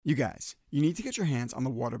You guys, you need to get your hands on the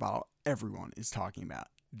water bottle everyone is talking about.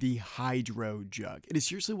 The Hydro Jug. It is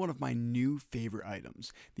seriously one of my new favorite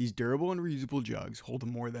items. These durable and reusable jugs hold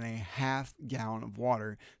more than a half gallon of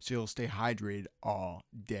water, so you'll stay hydrated all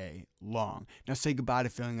day long. Now say goodbye to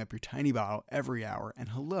filling up your tiny bottle every hour and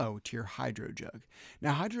hello to your Hydro Jug.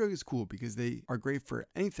 Now Hydro Jug is cool because they are great for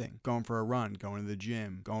anything. Going for a run, going to the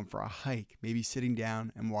gym, going for a hike, maybe sitting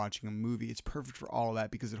down and watching a movie. It's perfect for all of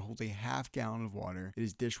that because it holds a half gallon of water. It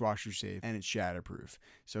is dishwasher safe and it's shatterproof,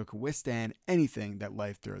 so it can withstand anything that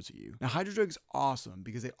life throws at you. Now Hydro Jug is awesome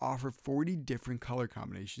because they offer 40 different color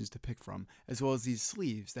combinations to pick from, as well as these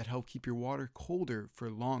sleeves that help keep your water colder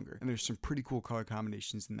for longer. And there's some pretty cool color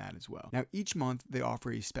combinations in that as well. Now each month they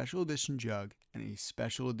offer a special edition jug and a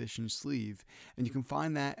special edition sleeve, and you can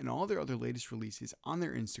find that and all their other latest releases on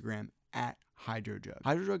their Instagram at Hydro Jug.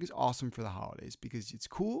 Hydro Jug is awesome for the holidays because it's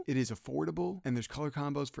cool, it is affordable, and there's color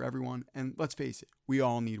combos for everyone. And let's face it, we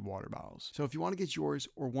all need water bottles. So if you want to get yours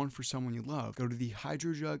or one for someone you love, go to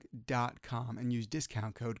thehydrojug.com and use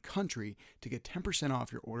discount code COUNTRY to get 10%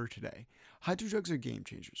 off your order today. Hydro Jugs are game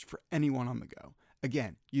changers for anyone on the go.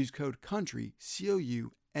 Again, use code COUNTRY,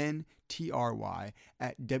 COUNTRY, at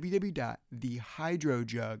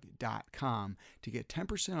www.thehydrojug.com to get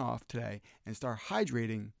 10% off today and start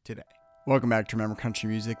hydrating today. Welcome back to Remember Country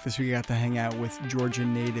Music. This week I got to hang out with Georgia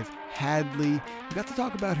native Hadley. We got to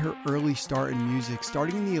talk about her early start in music,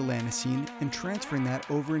 starting in the Atlanta scene and transferring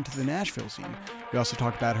that over into the Nashville scene. We also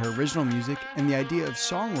talked about her original music and the idea of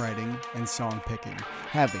songwriting and song picking.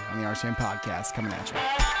 Hadley on the RCM podcast coming at you.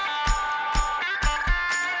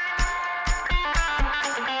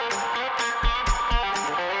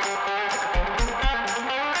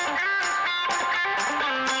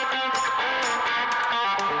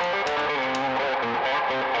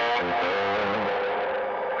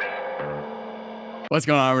 What's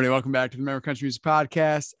going on, everybody? Welcome back to the Remember Country Music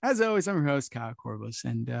Podcast. As always, I'm your host, Kyle Corbus,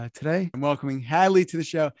 and today I'm welcoming Hadley to the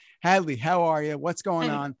show. Hadley, how are you? What's going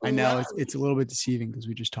on? I know it's a little bit deceiving because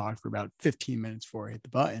we just talked for about 15 minutes before I hit the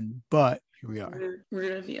button, but here we are.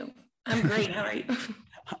 Rude of you. I'm great. How are you?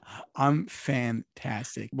 I'm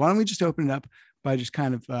fantastic. Why don't we just open it up by just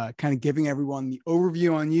kind of giving everyone the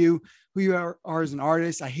overview on you, who you are as an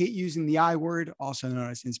artist. I hate using the I word, also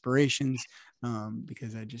known as inspirations,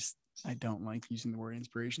 because I don't like using the word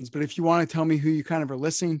inspirations. But if you want to tell me who you kind of are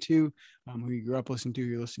listening to, who you grew up listening to, who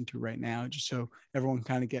you're listening to right now, just so everyone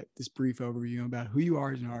kind of get this brief overview about who you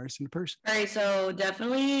are as an artist and a person. All right. So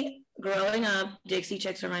definitely growing up, Dixie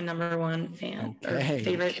Chicks are my number one fan or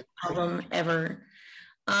favorite album ever.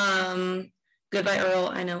 Goodbye Earl.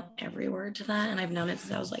 I know every word to that, and I've known it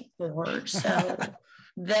since I was like 4. So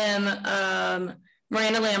them,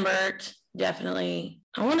 Miranda Lambert, definitely.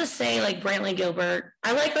 I want to say like Brantley Gilbert.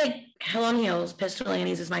 I like Hell on Heels. Pistol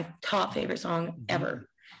Annie's is my top favorite song ever.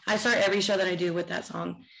 I start every show that I do with that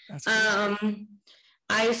song. That's cool.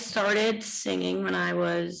 I started singing when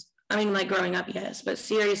growing up, yes, but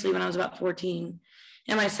seriously when I was about 14.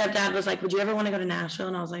 And my stepdad was like, would you ever want to go to Nashville?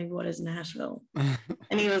 And I was like, what is Nashville?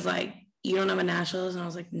 And he was like, you don't know what Nashville is? And I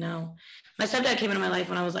was like, no. My stepdad came into my life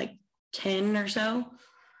when I was like 10 or so.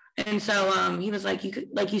 And so he was like,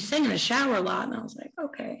 you sing in the shower a lot. And I was like,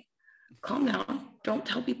 okay, calm down. Don't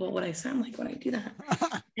tell people what I sound like when I do that.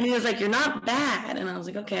 And he was like, you're not bad. And I was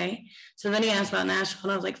like, okay. So then he asked about Nashville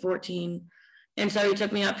and I was like 14. And so he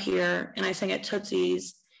took me up here and I sang at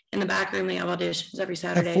Tootsie's in the back room. They have auditions every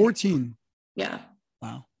Saturday. At 14? Yeah.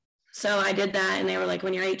 Wow. So I did that and they were like,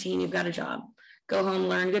 when you're 18, you've got a job. Go home,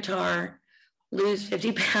 learn guitar, lose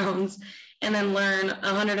 50 pounds, and then learn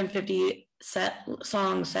 150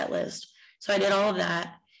 song set list. So I did all of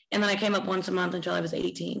that. And then I came up once a month until I was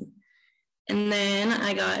 18. And then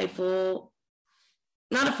I got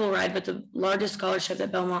not a full ride, but the largest scholarship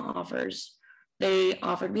that Belmont offers. They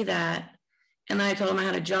offered me that. And then I told them I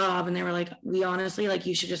had a job and they were like, we honestly,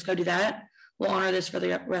 you should just go do that. We'll honor this for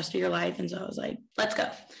the rest of your life. And so I was like, let's go.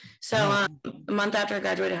 So a month after I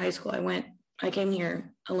graduated high school, I came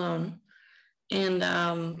here alone. And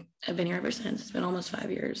I've been here ever since. It's been almost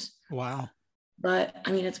 5 years. Wow. But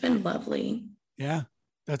I mean, it's been lovely. Yeah,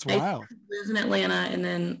 that's wild. I was in Atlanta and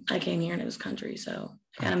then I came here and it was country. So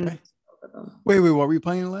I kind of mixed both of them. Wait, what were you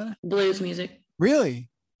playing in Atlanta? Blues music. Really?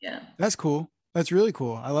 Yeah. That's cool. That's really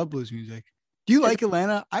cool. I love blues music. Do you like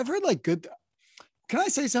Atlanta? I've heard good. Can I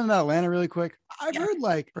say something about Atlanta really quick? I've heard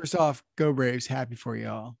first off, go Braves, happy for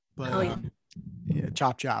y'all. But yeah,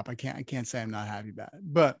 chop chop. I can't say I'm not happy about it.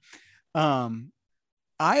 But I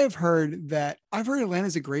have heard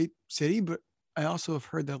Atlanta's a great city, but I also have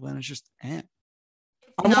heard that Atlanta's just from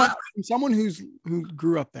someone who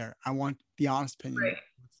grew up there. I want the honest opinion. Right.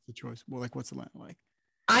 What's the choice? Well, what's Atlanta like?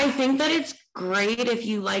 I think that it's great if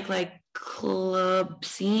you like club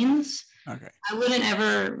scenes. Okay. I wouldn't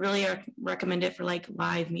ever really recommend it for like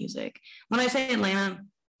live music. When I say Atlanta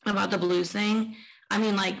about the blues thing, I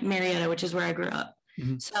mean like Marietta, which is where I grew up.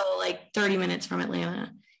 Mm-hmm. So like 30 minutes from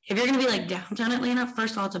Atlanta. If you're gonna be like downtown Atlanta,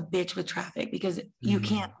 first of all, it's a bitch with traffic because you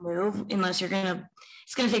can't move unless it's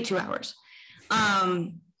gonna take 2 hours.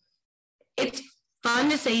 It's fun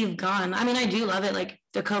to say you've gone. I mean, I do love it, like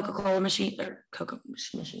the Coca-Cola machine,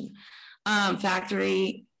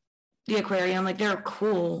 factory, the aquarium, like they're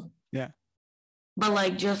cool. Yeah. But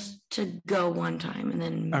like just to go one time and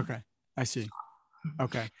then. Okay. I see.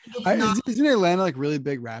 Okay. Isn't Atlanta like really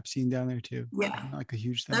big rap scene down there too? Yeah. Like a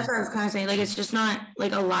huge thing. That's what I was kind of saying. Like, it's just not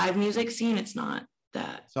like a live music scene. It's not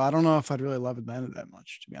that. So I don't know if I'd really love Atlanta that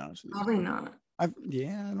much, to be honest with you. Probably not. I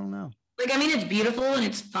don't know. Like, I mean, it's beautiful and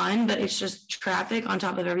it's fun, but it's just traffic on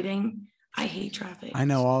top of everything. I hate traffic. I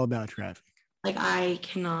know all about traffic. Like, I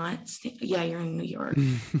cannot yeah, you're in New York.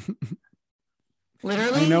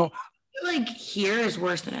 Literally. I know. Like, here is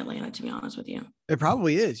worse than Atlanta, to be honest with you. It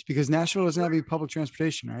probably is because Nashville doesn't have any public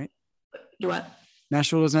transportation, right? Do what?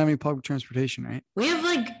 Nashville doesn't have any public transportation, right? We have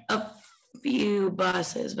like a few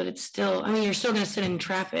buses, but it's still, I mean, you're still going to sit in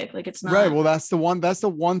traffic. Like, it's not. Right. Well, that's the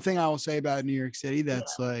one thing I will say about New York City.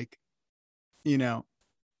 That's like, you know,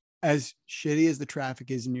 as shitty as the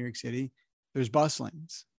traffic is in New York City, there's bus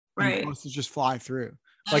lanes. Right. Buses just fly through.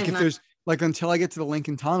 Like if there's like, until I get to the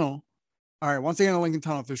Lincoln Tunnel. All right. Once I get in the Lincoln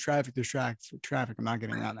Tunnel, if there's traffic, there's traffic. I'm not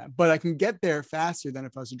getting around that, but I can get there faster than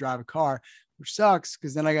if I was to drive a car, which sucks.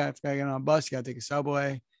 Cause then I got to get on a bus. You got to take a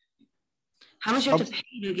subway. How much you have to pay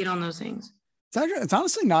to get on those things? It's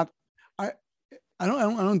honestly not. I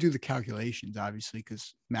don't do the calculations, obviously,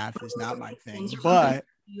 because math is not my thing. But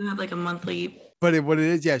you have like a monthly. But what it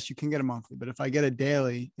is, yes, you can get a monthly. But if I get a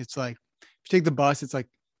daily, it's like if you take the bus, it's like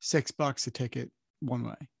 $6 a ticket one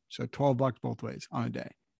way, so $12 both ways on a day,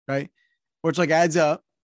 right? Which like adds up,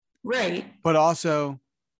 right? But also,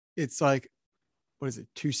 it's like, what is it,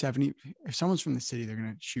 $270? If someone's from the city, they're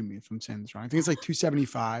gonna shoot me if I'm saying this wrong. I think it's like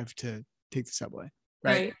 $275 to take the subway,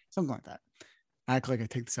 right? Something like that. I act like I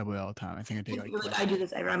take the subway all the time. I think I take like I do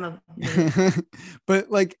this. I'm but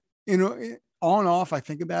like, you know, on and off, I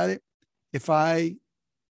think about it. It's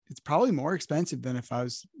probably more expensive than if I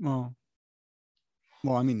was, well,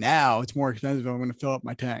 I mean, now it's more expensive if I'm going to fill up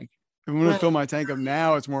my tank. If I'm going to fill my tank up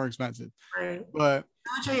now, it's more expensive. Right. But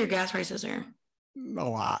how much are your gas prices there? A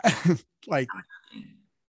lot. like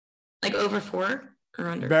over 4 or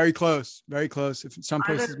under? Very close. Very close. If some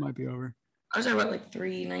places might be over. Ours are what, like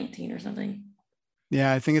 $3.19 or something?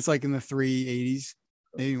 Yeah, I think it's like in the 380s,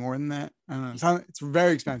 maybe more than that. I don't know. It's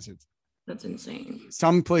very expensive. That's insane.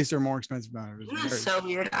 Some places are more expensive than others. That's so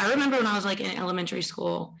weird. I remember when I was like in elementary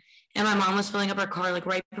school and my mom was filling up her car like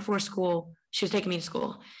right before school. She was taking me to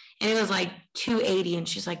school and it was like $2.80 and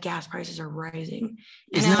she's like, gas prices are rising.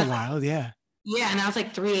 And isn't that wild? Yeah. Yeah. And now it's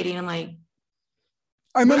like $3.80 and I'm like,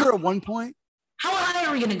 I remember at one point. How high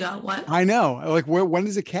are we going to go? What? I know. Like when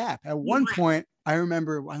is a cap? At one point, I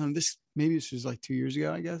remember, I don't know, maybe this was like 2 years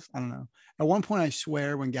ago, I guess. I don't know. At one point, I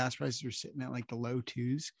swear when gas prices were sitting at like the low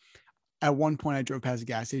twos, at one point I drove past a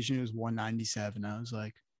gas station. It was $1.97. I was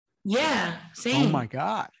like, yeah, same. Oh my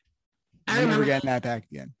God. I'm never getting that back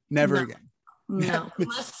again. Never again. No.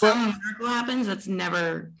 Unless some miracle happens, that's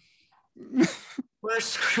never, we're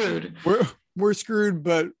screwed. We're screwed,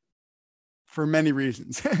 but for many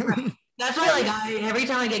reasons. Right. That's why like every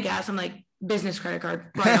time I get gas, I'm like, business credit card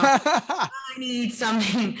right off. I need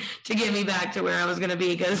something to get me back to where I was going to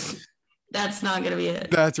be because that's not going to be it.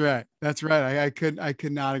 That's right. I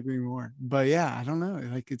could not agree more. But yeah, I don't know.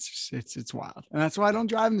 Like it's wild. And that's why I don't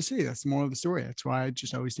drive in the city. That's the moral of the story. That's why I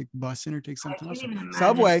just always take the bus in or take something else.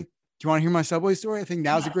 Subway. Do you want to hear my subway story? I think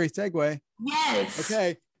now's a great segue. Yes.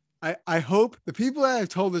 Okay. I hope the people that I've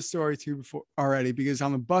told this story to before already, because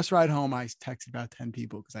on the bus ride home, I texted about 10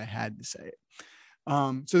 people because I had to say it.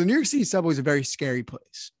 So the New York City subway is a very scary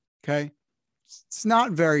place. Okay. It's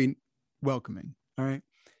not very welcoming. All right.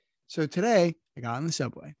 So today I got on the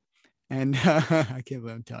subway and I can't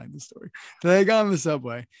believe I'm telling this story. Today I got on the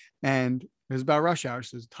subway and it was about rush hour.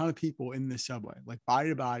 So there's a ton of people in this subway, like body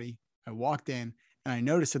to body. I walked in and I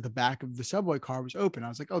noticed that the back of the subway car was open. I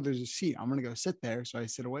was like, oh, there's a seat. I'm going to go sit there. So I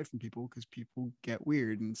sit away from people because people get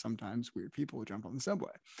weird and sometimes weird people will jump on the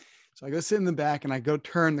subway. So I go sit in the back and I go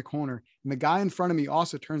turn the corner and the guy in front of me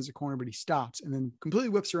also turns the corner, but he stops and then completely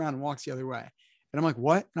whips around and walks the other way. And I'm like,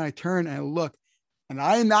 what? And I turn and I look and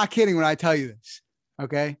I am not kidding when I tell you this.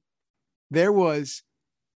 Okay. There was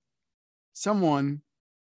someone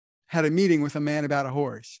had a meeting with a man about a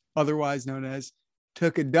horse, otherwise known as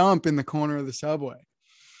took a dump in the corner of the subway.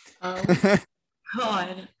 Oh.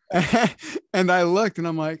 God. And I looked and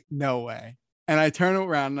I'm like, no way. And I turn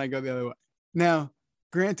around and I go the other way. Now,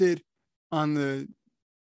 granted, on the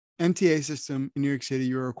NTA system in New York City,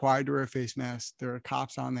 you're required to wear a face mask. There are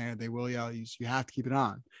cops on there. They will yell at you. So you have to keep it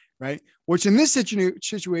on, right? Which in this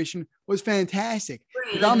situation was fantastic.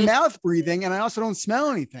 Right, I'm mouth breathing and I also don't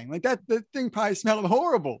smell anything. Like that thing probably smelled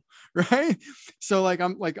horrible, right? So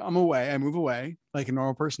I'm away. I move away like a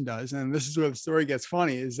normal person does. And this is where the story gets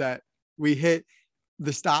funny is that we hit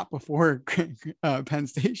the stop before Penn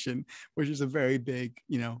Station, which is a very big,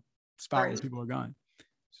 spot where people are gone.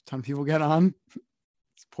 So a ton of people get on.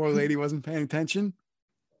 Poor lady wasn't paying attention.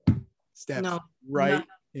 Steps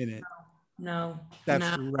in it. No.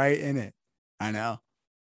 Steps right in it. I know.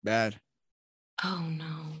 Bad. Oh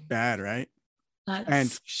no. Bad, right?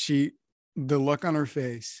 And the look on her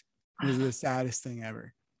face was the saddest thing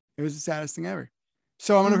ever. It was the saddest thing ever.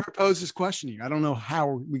 So I'm going to propose this question to you. I don't know how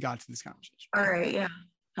we got to this conversation. All right. Yeah.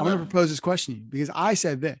 I'm going to propose this question to you because I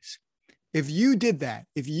said this. If you did that,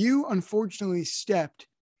 if you unfortunately stepped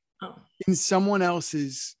in someone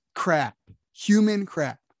else's crap, human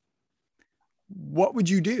crap, what would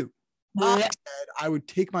you do? I said I would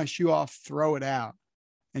take my shoe off, throw it out,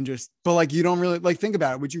 and but you don't really think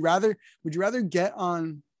about it. Would you rather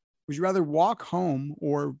walk home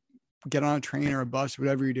or get on a train or a bus or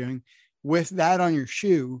whatever you're doing with that on your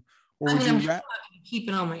shoe, or would you keep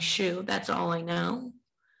it on my shoe? That's all I know.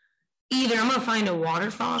 Either I'm gonna find a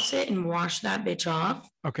water faucet and wash that bitch off.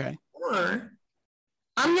 Okay. Or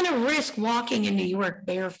I'm going to risk walking in New York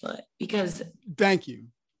barefoot because thank you.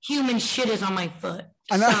 Human shit is on my foot.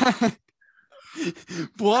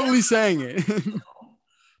 Bluntly saying it.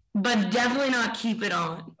 But definitely not keep it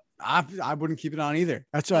on. I wouldn't keep it on either.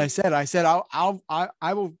 That's what I said. I said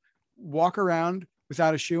I will walk around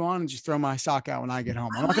without a shoe on and just throw my sock out when I get home.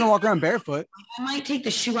 I'm not going to walk around barefoot. I might take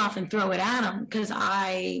the shoe off and throw it at them because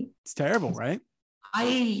it's terrible, right?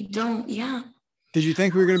 I don't, yeah. Did you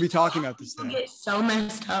think we were going to be talking about this? Get so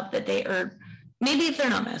messed up that maybe if they're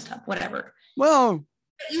not messed up, whatever. Well,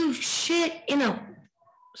 you shit in a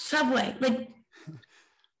subway,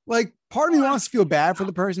 like part of me wants to feel bad for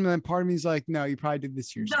the person, and then part of me is like, no, you probably did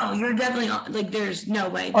this yourself. No, you're definitely not, there's no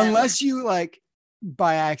way. Unless you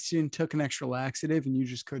by accident took an extra laxative and you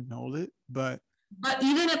just couldn't hold it, but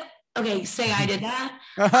even if say I did that.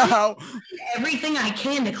 Everything I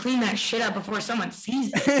can to clean that shit up before someone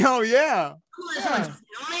sees it. Oh yeah.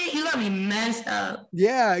 You got me messed up.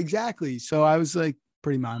 Yeah, exactly. So I was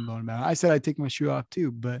pretty mind blown about it. I said I'd take my shoe off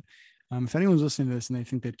too, but if anyone's listening to this and they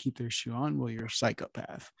think they'd keep their shoe on, well, you're a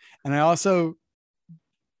psychopath. And I also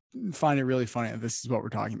find it really funny that this is what we're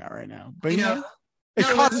talking about right now. But it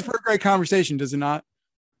causes for a great conversation, does it not?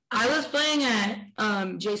 I was playing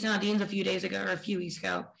at Jason Aldean's a few weeks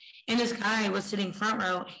ago, and this guy was sitting front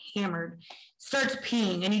row, hammered, starts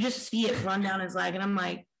peeing, and you just see it run down his leg. And I'm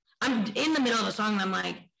in the middle of a song, and I'm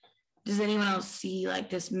like, does anyone else see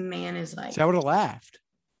this man is like? So I would have laughed.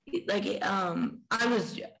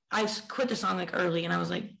 I quit the song early, and I was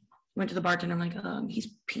went to the bartender. I'm like, he's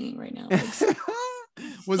peeing right now.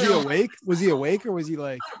 Was he awake? Was he awake or was he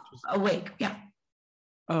awake? Yeah.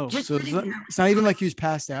 Oh, so it's not even like he was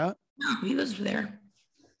passed out? No, he was there.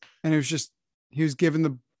 And it was just, he was given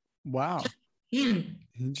the, wow. He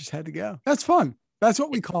just had to go. That's fun. That's what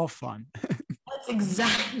we call fun.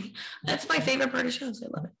 That's my favorite part of shows. I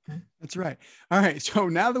love it. That's right. All right. So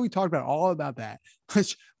now that we talked about all about that,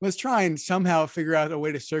 let's try and somehow figure out a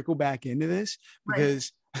way to circle back into this,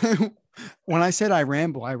 because when I said I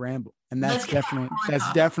ramble, and that's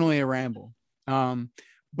definitely a ramble.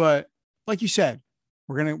 But like you said,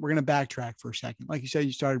 we're gonna backtrack for a second. Like you said,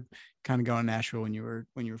 you started kind of going to Nashville when you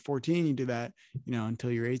were 14. You did that,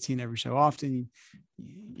 until you're 18 every so often.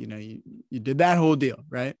 You did that whole deal,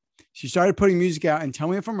 right? So you started putting music out, and tell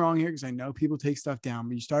me if I'm wrong here, because I know people take stuff down,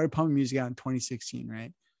 but you started pumping music out in 2016,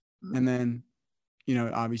 right? Mm-hmm. And then,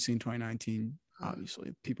 obviously in 2019,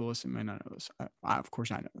 obviously people listening might not know this. Of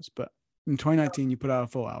course I know this, but in 2019 you put out a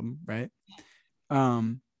full album, right?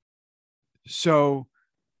 So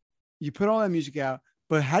you put all that music out,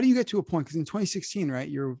 but how do you get to a point? Because in 2016, right,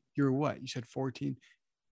 you're what? You said 14.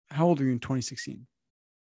 How old are you in 2016?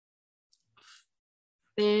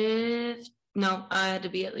 No, I had to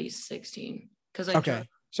be at least 16 because okay.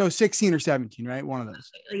 So 16 or 17, right? One of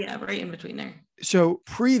those. Yeah, right in between there. So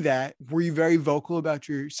pre that, were you very vocal about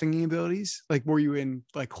your singing abilities? Were you in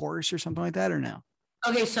chorus or something like that, or no?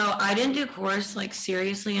 Okay, so I didn't do chorus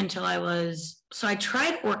seriously until I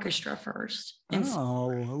tried orchestra first. And a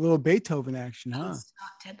little Beethoven action, huh?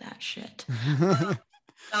 I did that shit.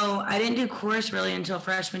 So I didn't do chorus really until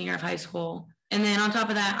freshman year of high school. And then on top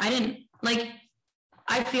of that, I didn't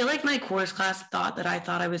I feel like my chorus class thought that I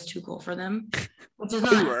thought I was too cool for them, which is Oh,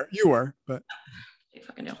 not. you were, but Big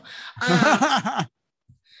fucking deal.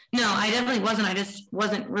 No, I definitely wasn't. I just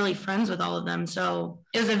wasn't really friends with all of them. So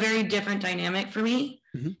it was a very different dynamic for me.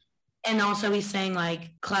 Mhm. And also, we sang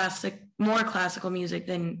like more classical music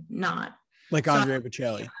than not. like So- Andre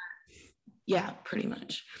Bocelli. Yeah, pretty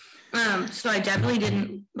much. So I definitely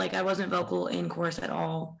didn't like. I wasn't vocal in chorus at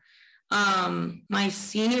all. My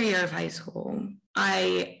senior year of high school,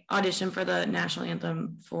 I auditioned for the national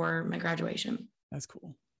anthem for my graduation. That's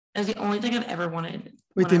cool. That's the only thing I've ever wanted.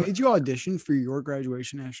 Wait, when they I- made you audition for your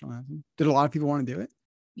graduation national anthem? Did a lot of people want to do it?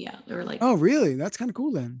 Yeah, they were like, Oh, really? That's kind of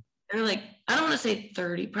cool then. I don't want to say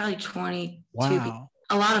 30, probably 22 people. Wow.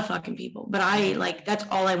 A lot of fucking people. But I that's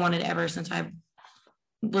all I wanted ever since I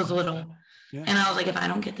was little. Yeah. And I was like, if I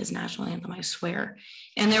don't get this national anthem, I swear.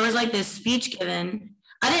 And there was like this speech given.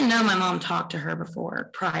 I didn't know my mom talked to her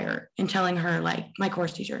prior and telling her, like my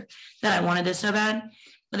course teacher, that I wanted this so bad.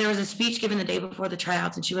 But there was a speech given the day before the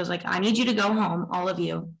tryouts, and she was like, I need you to go home, all of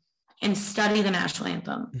you, and study the national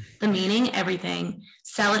anthem, the meaning, everything.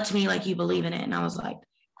 Sell it to me like you believe in it. And I was like,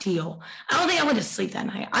 deal. I don't think I went to sleep that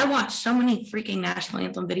night. I watched so many freaking national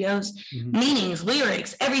anthem videos, meanings,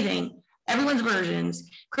 lyrics, everything, everyone's versions,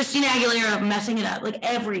 Christina Aguilera messing it up, like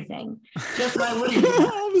everything. Just so I wouldn't do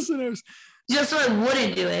it. All listeners. Just so I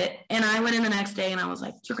wouldn't do it. And I went in the next day and I was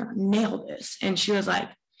like, you're gonna nail this. And she was like,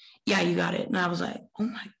 yeah, you got it. And I was like, oh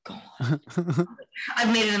my God.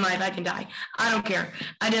 I've made it in life. I can die. I don't care.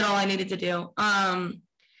 I did all I needed to do.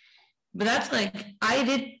 But that's like, I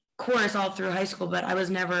did chorus all through high school, but I was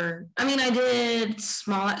never, I did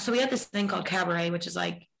small. So we had this thing called cabaret, which is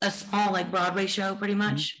like a small, like Broadway show pretty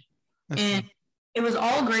much. That's And cool. it was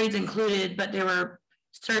all grades included, but there were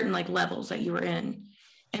certain like levels that you were in.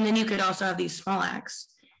 And then you could also have these small acts.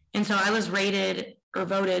 And so I was rated or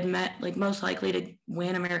voted like most likely to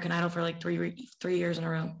win American Idol for like 3 years in a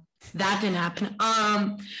row. That didn't happen.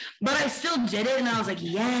 But I still did it, and I was like,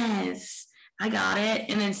 yes, I got it.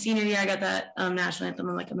 And then senior year, I got that national anthem.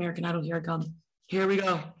 I'm like, American Idol, here I come. Here we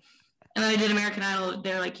go. And then I did American Idol.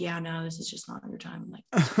 They're like, yeah, no, this is just not your time.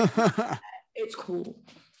 I'm like, it's cool.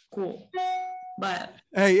 But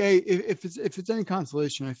hey, if it's any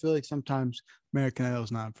consolation, I feel like sometimes American Idol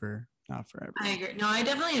is not for everyone. I agree. No, I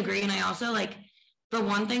definitely agree. And I also like the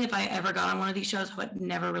one thing, if I ever got on one of these shows, I would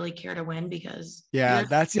never really care to win because Yeah,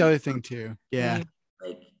 that's the other thing too. Yeah,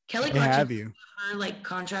 like Kelly they have Clarkson, you. her like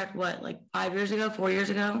contract, what, like 5 years ago, 4 years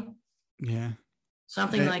ago, Yeah,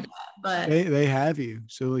 something They- like that. But they have you.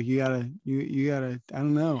 So like you gotta. I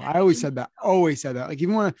don't know. I always said that. Like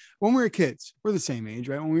even when we were kids, we're the same age,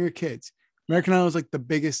 right? When we were kids, American Idol was like the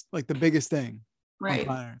biggest thing on right,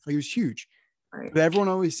 planet Earth. Like it was huge. right. But everyone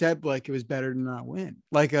always said like it was better to not win.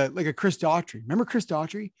 Like a Chris Daughtry. Remember Chris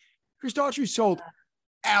Daughtry? Chris Daughtry sold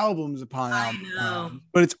albums upon I albums. know.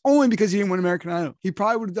 But it's only because he didn't win American Idol. He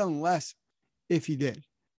probably would have done less if he did.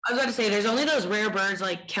 I was about to say, there's only those rare birds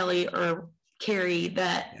like Kelly or Carrie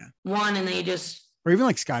that Yeah. won and they just. Or even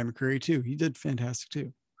like Sky McCreary too. He did fantastic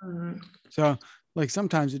too. Mhm. So like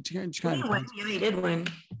sometimes it just He kind didn't of win. depends. Yeah, he did win.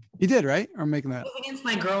 He did, right? Or I'm making that. It was against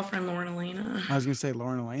my girlfriend Lauren Elena. I was gonna say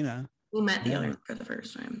Lauren Elena. We met the Yeah. other for the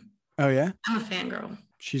first time. Oh yeah, I'm a fangirl.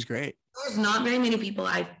 she's great. There's not very many people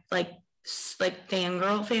I like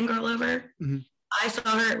fangirl over. Mhm. I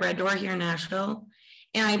saw her at Red Door here in Nashville,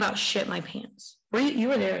 and I about shit my pants. You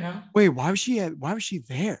were there, no? Wait, why was she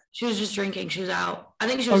there? She was just drinking. She was out. I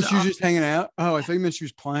think she Oh, was. she was just hanging out. Oh, I thought you meant she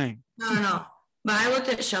was playing. No. But I looked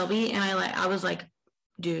at Shelby, and I was like,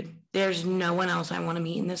 dude, there's no one else I want to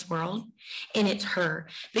meet in this world, and it's her.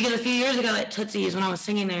 Because a few years ago at Tootsie's, when I was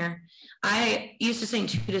singing there, I used to sing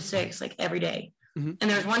 2 to 6 like every day. Mhm. And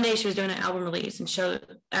there was one day she was doing an album release, and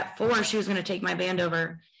at 4 she was going to take my band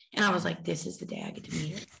over, and I was like, this is the day I get to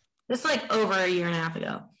meet her. This like over a year and a half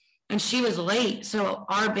ago, and she was late, so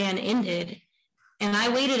our band ended, and I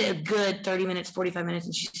waited a good 30 minutes, 45 minutes,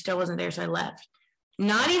 and she still wasn't there, so I left.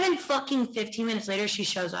 Not even fucking 15 minutes later, she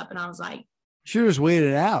shows up, and I was like, Should have just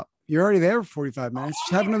waited it out. You're already there for 45 minutes.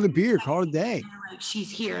 Just have another beer. Call it a day. and they're like, she's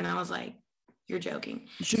here, and I was like, you're joking.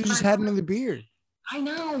 You should have just had another beer. I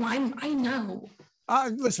know. I know.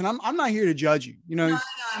 Listen, I'm not here to judge you. You know,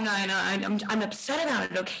 No, I know. I'm upset about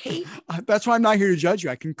it. Okay. that's why I'm not here to judge you.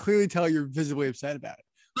 I can clearly tell you're visibly upset about it.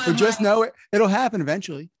 But But just like, know it'll happen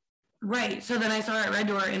eventually. right. So then I saw her at Red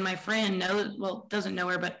Door, and my friend doesn't know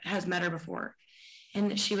her, but has met her before.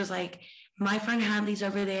 And she was like, my friend Hadley's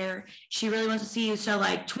over there. She really wants to see you. So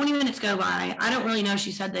like 20 minutes go by. I don't really know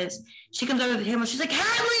she said this. She comes over to the table. She's like,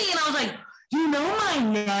 Hadley. And I was like, you know my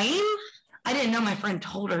name? I didn't know my friend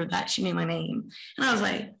told her that she knew my name. And I was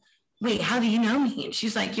like, wait, how do you know me? And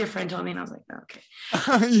she's like, your friend told me. And I was like, oh,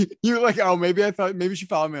 okay. You're like, oh, maybe she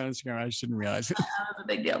followed me on Instagram. I just didn't realize it. That was a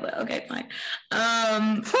big deal, but okay, fine.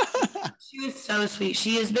 She was so sweet.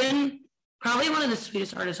 She has been probably one of the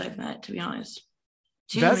sweetest artists I've met, to be honest.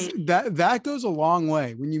 That goes a long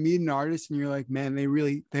way when you meet an artist and you're like, man, they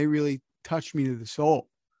really touched me to the soul.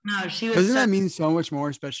 No, she was. Doesn't that mean so much more,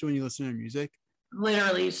 especially when you listen to music?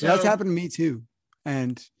 Literally. So that's happened to me too.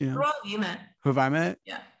 And who have you met? Who have I met?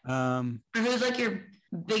 Yeah. Or who's like your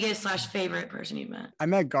biggest / favorite person you've met? I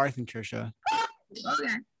met Garth and Trisha.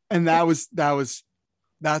 Okay. And that's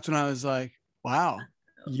when I was like, wow,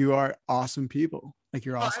 you are awesome people. Like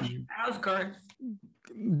you're awesome. How's Garth?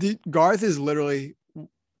 Garth is literally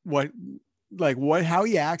how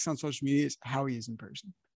he acts on social media is how he is in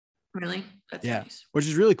person. Really? That's nice. Which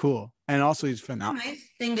is really cool. And also he's phenomenal. Nice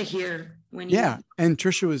thing to hear when and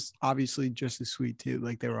Trisha was obviously just as sweet too.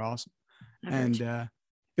 Like they were awesome. And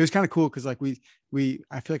it was kind of cool because like we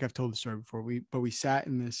I feel like I've told the story before. We sat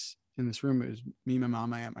in this room. It was me, my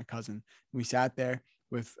mom, my aunt, my cousin. And we sat there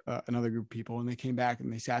with another group of people, and they came back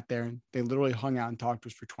and they sat there and they literally hung out and talked to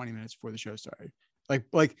us for 20 minutes before the show started.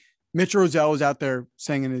 Like Mitch Rosell was out there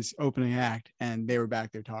singing his opening act, and they were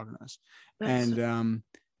back there talking to us.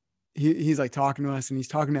 He's like talking to us, and he's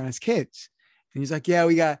talking to his kids, and he's like, yeah,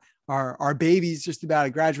 we got our baby's just about to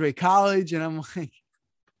graduate college. And I'm like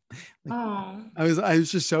I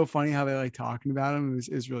was just so funny how they like talking about him.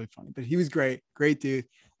 It was really funny, but he was great dude.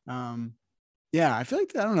 I feel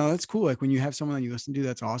like, I don't know, that's cool. Like when you have someone that you listen to,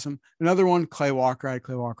 that's awesome. Another one, Clay Walker. I had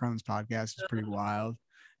Clay Walker on this podcast. It's pretty wild.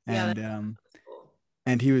 And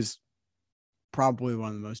he was probably one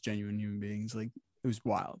of the most genuine human beings. Like it was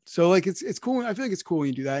wild. So like it's cool. I feel like it's cool when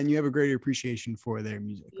you do that and you have a greater appreciation for their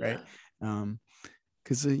music, right?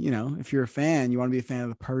 Because if you're a fan, you want to be a fan of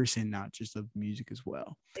the person, not just of music as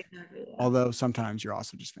well. Exactly. Yeah. Although sometimes you're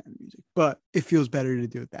also just a fan of music, but it feels better to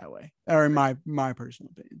do it that way, or in my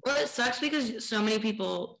personal opinion. Well, it sucks because so many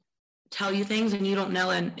people tell you things and you don't know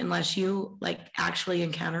unless you like actually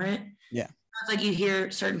encounter it. Yeah. It's like you hear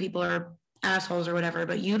certain people are assholes or whatever,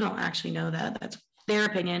 but you don't actually know that. That's their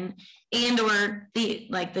opinion and or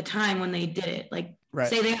the time when they did it. Like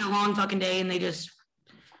say they had a long fucking day and they just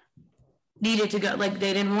needed to go, like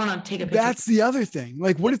they didn't want to take a picture. That's the other thing.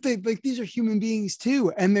 Like what if they like these are human beings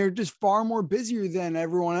too, and they're just far more busier than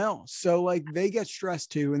everyone else, so like they get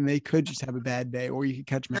stressed too, and they could just have a bad day, or you could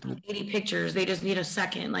catch them at 80 pictures. They just need a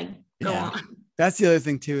second, like go on. That's the other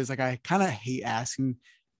thing too, is like I kind of hate asking,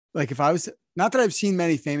 like if I was, not that I've seen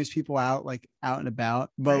many famous people out and about,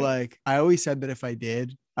 but like I always said that if I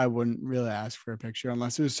did, I wouldn't really ask for a picture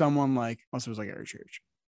unless it was someone like, unless it was like Eric Church.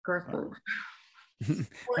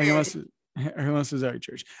 Unless it was Eric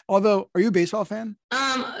Church. Although, are you a baseball fan?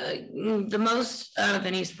 The most out of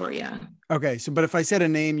any sport, yeah. Okay, so but if I said a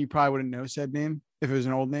name, you probably wouldn't know said name if it was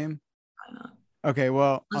an old name. Why not? Okay,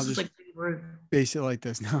 well, I'll just base it like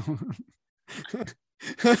this. No.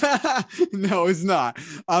 No, it's not.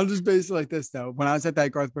 I'll just base it like this though. When I was at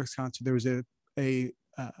that Garth Brooks concert, there was a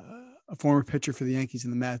former pitcher for the Yankees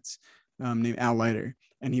and the Mets named Al Leiter,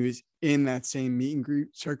 and he was in that same meet and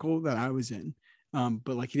greet circle that I was in.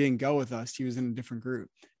 But like he didn't go with us. He was in a different group.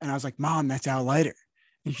 And I was like, Mom, that's Al Leiter.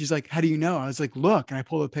 And she's like, how do you know? I was like, look. And I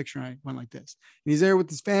pulled a picture and I went like this. And he's there with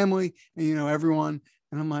his family and, everyone.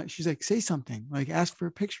 And I'm like, she's like, say something, like ask for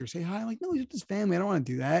a picture, say hi. I'm like, no, he's with his family. I don't want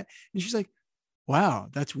to do that. And she's like, wow,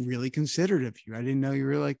 that's really considerate of you. I didn't know you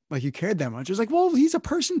were like you cared that much. I was like, well, he's a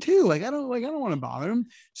person too. I don't want to bother him.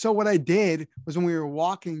 So what I did was when we were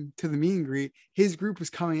walking to the meet and greet, his group was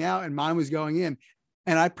coming out and mine was going in.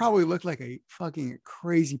 And I probably looked like a fucking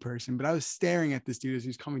crazy person, but I was staring at this dude as he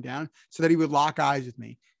was coming down so that he would lock eyes with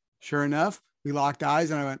me. Sure enough, we locked eyes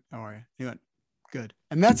and I went, how are you? He went, good.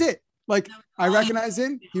 And that's it. Like I recognized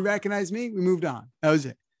him. He recognized me. We moved on. That was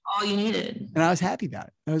it. All you needed. And I was happy about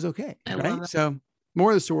it. That was okay. Right. So more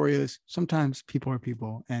of the story is sometimes people are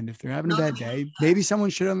people. And if they're having a bad day, maybe someone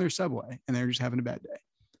shit on their Subway and they're just having a bad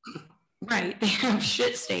day. Right. They have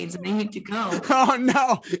shit stains and they need to go. Oh,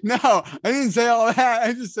 no. I didn't say all that.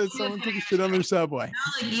 I just said someone took a shit on their Subway.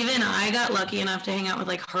 No, like even I got lucky enough to hang out with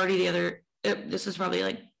like Hardy this was probably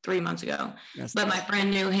like 3 months ago. But my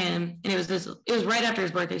friend knew him and it was right after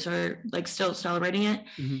his birthday. So we're like still celebrating it.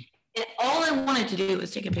 Mm-hmm. And all I wanted to do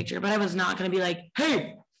was take a picture, but I was not going to be like,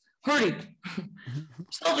 hey, Hardy,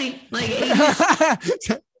 selfie. Like,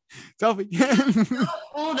 selfie. So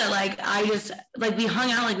cool that like I just like we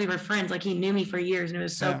hung out like we were friends, like he knew me for years and it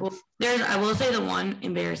was so cool. I will say the one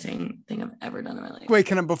embarrassing thing I've ever done in my life. Wait,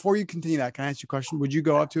 before you continue that, can I ask you a question? Would you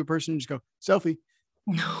go up to a person and just go selfie?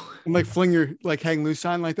 No. And like fling your like hang loose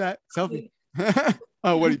sign like that? Selfie.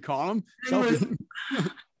 Oh, what do you call them? Selfie.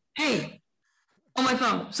 Hey, on my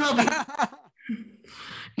phone, selfie.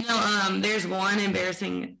 No, there's one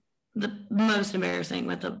embarrassing, the most embarrassing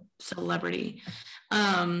with a celebrity.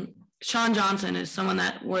 Shawn Johnson is someone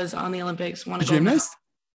that was on the Olympics, won The a gold medal. gymnast?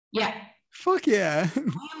 Yeah, Fuck yeah. I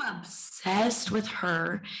am obsessed with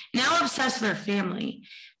her. Now obsessed with her family.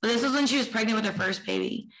 But this was when she was pregnant with her first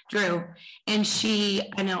baby, Drew. And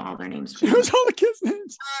I know all their names. She knows all the kids'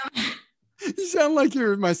 names. You sound like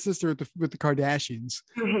you're my sister with the Kardashians.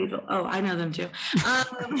 Hazel. Oh, I know them too.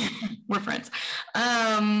 We're friends.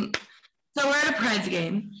 So we're at a Preds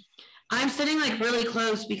game. I'm sitting like really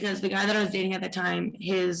close because the guy that I was dating at the time,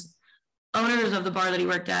 his owners of the bar that he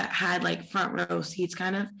worked at had like front row seats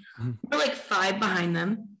kind of. We're like 5 behind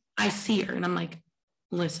them. I see her and I'm like,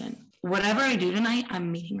 listen, whatever I do tonight,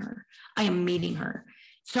 I'm meeting her. I am meeting her.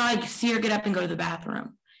 So I see her get up and go to the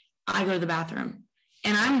bathroom. I go to the bathroom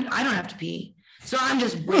and I don't have to pee. So I'm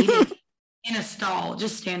just waiting in a stall,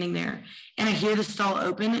 just standing there. And I hear the stall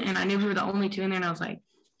open and I knew we were the only 2 in there. And I was like,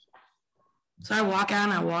 so I walk out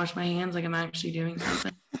and I wash my hands like I'm actually doing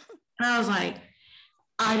something. And I was like,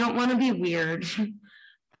 I don't want to be weird.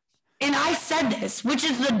 And I said this, which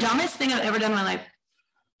is the dumbest thing I've ever done in my life.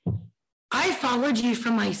 I followed you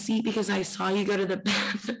from my seat because I saw you go to the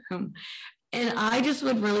bathroom. And I just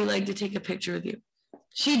would really like to take a picture with you.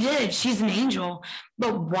 She did. She's an angel.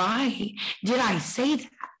 But why did I say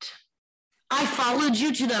that? I followed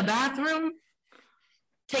you to the bathroom.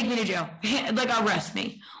 Take me to jail. Like, arrest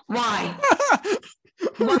me. Why?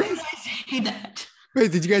 Why did I say that?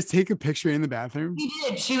 Wait, did you guys take a picture in the bathroom? We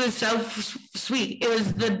did. She was so sweet. It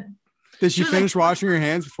was the. Did she finish washing her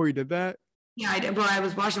hands before you did that? Yeah, I did. Well, I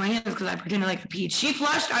was washing my hands because I pretended like a peach. She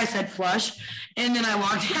flushed. I said flush. And then I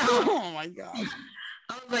walked out. Oh, my God.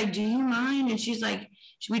 I was like, do you mind? And she's like,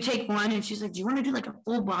 should we take one? And she's like, do you want to do like a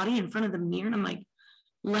full body in front of the mirror? And I'm like,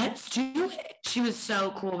 let's do it. She was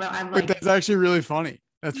so cool. But I'm like, that's actually really funny.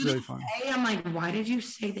 That's really funny. I'm like, why did you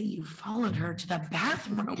say that you followed her to the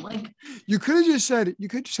bathroom? Like, you could have just said,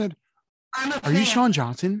 I'm a are fan. you Shawn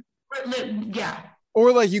Johnson? Yeah.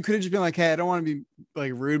 Or like you could have just been like, hey, I don't want to be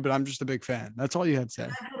like rude, but I'm just a big fan. That's all you had to say.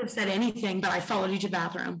 I could have said anything, but I followed you to the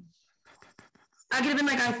bathroom. I could have been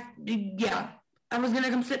like, I was gonna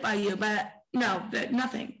come sit by you, but no,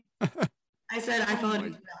 nothing. I said I followed you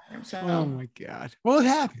to the bathroom. So oh my God. Well, it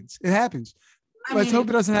happens. It happens. Let's hope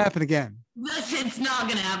it doesn't happen again. It's not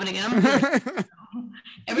gonna happen again.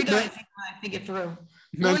 Every time I think it through.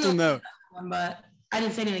 Mental note. But I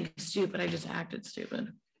didn't say anything stupid. I just acted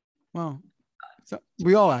stupid. Well, so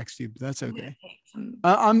we all act stupid. That's okay.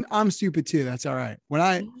 I'm stupid too. That's all right.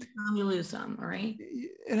 When you lose some, all right?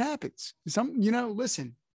 It happens.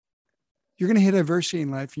 Listen, you're gonna hit adversity in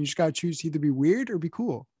life. You just gotta choose to either be weird or be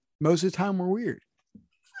cool. Most of the time, we're weird.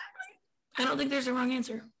 I don't think there's a wrong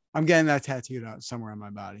answer. I'm getting that tattooed out somewhere on my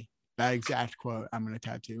body. That exact quote I'm gonna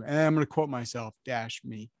tattoo, and I'm gonna quote myself. Dash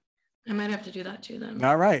me. I might have to do that too then.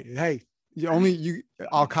 All right. Hey,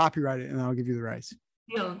 I'll copyright it and I'll give you the rights.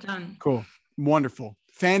 Deal, done. Cool. Wonderful.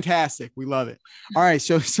 Fantastic. We love it. All right.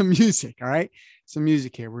 So some music. All right. Some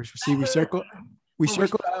music here. We circle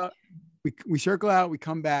out. We circle out. We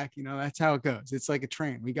come back. That's how it goes. It's like a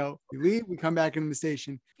train. We leave, we come back into the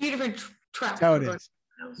station. Few different tracks. That's how it is.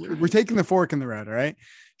 We're taking the fork in the road. All right.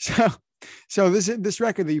 So this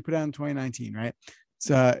record that you put out in 2019, right?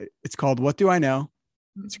 It's called What Do I Know?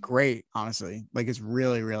 It's great, honestly. Like, it's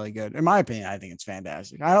really, really good. In my opinion, I think it's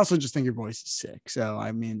fantastic. I also just think your voice is sick. So,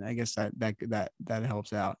 I mean, I guess that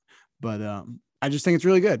helps out. But I just think it's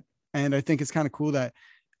really good. And I think it's kind of cool that,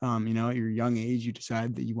 at your young age, you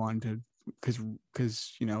decided that you wanted to,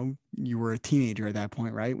 because, you were a teenager at that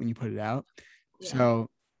point, right? When you put it out. Yeah. So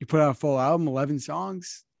you put out a full album, 11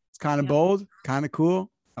 songs. It's kind of bold, kind of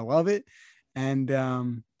cool. I love it.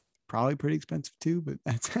 And, probably pretty expensive too, but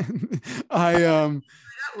that's I got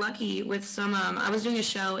lucky with some I was doing a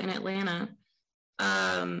show in Atlanta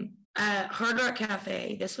at Hard Rock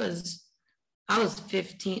Cafe. I was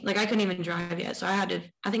 15, like I couldn't even drive yet, so I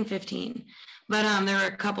think 15, but there were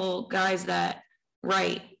a couple guys that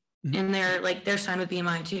write, and they're signed with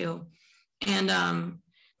BMI too, and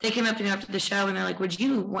they came up to me after the show and they're like, would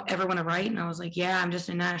you ever want to write? And I was like, yeah, I'm just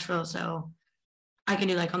in Nashville, so I can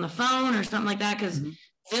do like on the phone or something like that, because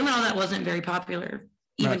Zoom and all that wasn't very popular.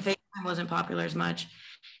 Even FaceTime wasn't popular as much.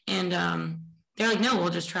 And they're like, no,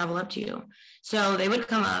 we'll just travel up to you. So they would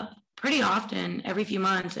come up pretty often, every few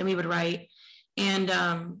months, and we would write. And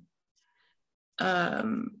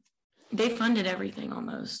they funded everything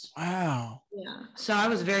almost. Wow. Yeah. So I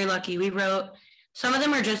was very lucky. We wrote, some of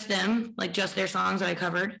them are just them, like just their songs that I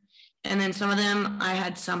covered. And then some of them I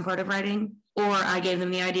had some part of writing, or I gave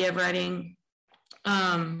them the idea of writing.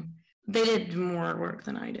 they did more work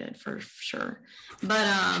than I did for sure. But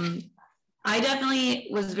I definitely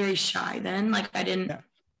was very shy then. Like I didn't. Yeah.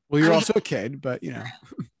 Well, you're also a kid, but you know.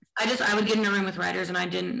 I would get in a room with writers and I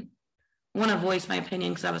didn't want to voice my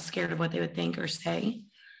opinion because I was scared of what they would think or say.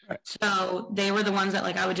 Right. So they were the ones that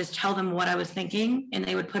like I would just tell them what I was thinking and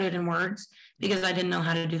they would put it in words because I didn't know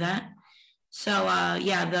how to do that. So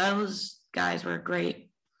yeah, those guys were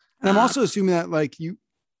great. And I'm also assuming that like you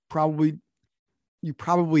probably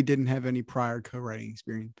didn't have any prior co-writing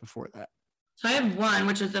experience before that. So I had one,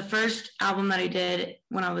 which was the first album that I did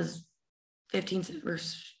when I was 15 or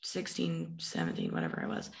 16, 17, whatever I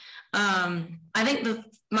was. I think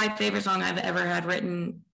my favorite song I've ever had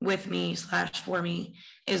written with me / for me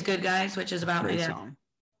is Good Guys, which is about my dad.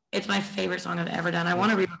 It's my favorite song I've ever done. I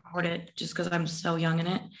want to re-record it just because I'm so young in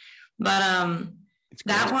it. But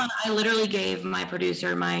that one, I literally gave my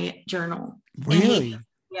producer my journal. Really?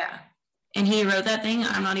 Yeah. And he wrote that thing.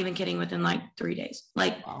 I'm not even kidding. Within like 3 days,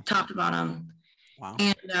 like top to bottom. Wow.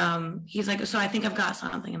 And he's like, so I think I've got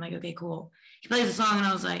something. I'm like, okay, cool. He plays the song and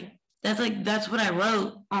I was like, that's what I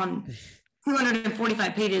wrote on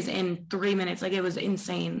 245 pages in 3 minutes. Like it was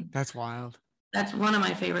insane. That's wild. That's one of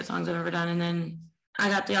my favorite songs I've ever done. And then I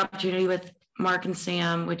got the opportunity with Mark and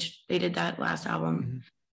Sam, which they did that last album.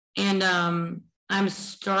 Mm-hmm. And I'm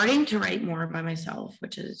starting to write more by myself,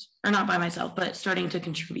 or not by myself, but starting to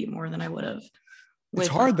contribute more than I would have. It's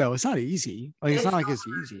hard though. It's not easy. Like it's not like it's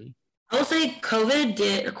easy. I will say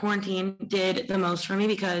quarantine did the most for me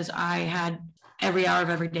because I had every hour of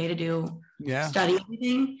every day to study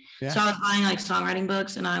everything. Yeah. So I was buying like songwriting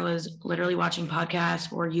books and I was literally watching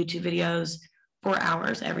podcasts or YouTube videos for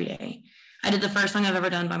hours every day. I did the first thing I've ever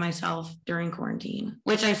done by myself during quarantine,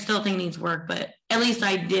 which I still think needs work, but at least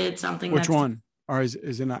I did something. Which one? Or is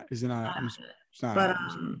it not? It's not. But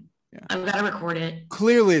I've got to record it.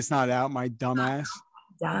 Clearly, it's not out. My dumbass.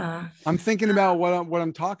 Duh. I'm thinking about what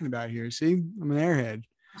I'm talking about here. See, I'm an airhead.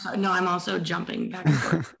 So, no, I'm also jumping back and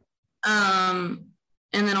forth.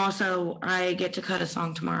 And then also I get to cut a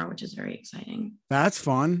song tomorrow, which is very exciting. That's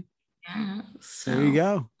fun. Yeah. So, there you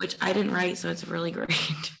go. Which I didn't write, so it's really great.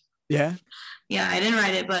 Yeah. Yeah, I didn't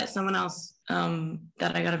write it, but someone else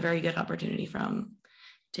that I got a very good opportunity from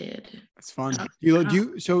did. That's fun.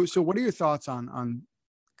 So what are your thoughts on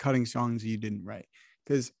cutting songs that you didn't write?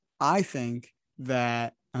 Because I think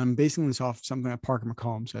that I'm basing this off something that Parker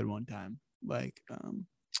McCollum said one time, like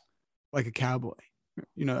a cowboy.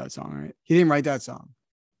 You know that song, right? He didn't write that song,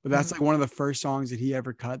 but that's like one of the first songs that he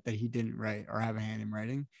ever cut that he didn't write or have a hand in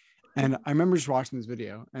writing. And I remember just watching this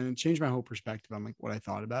video and it changed my whole perspective on like what I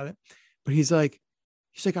thought about it. But he's like,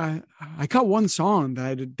 I cut one song that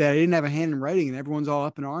I didn't have a hand in writing, and everyone's all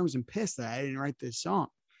up in arms and pissed that I didn't write this song.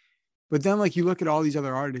 But then like you look at all these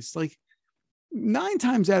other artists, like 9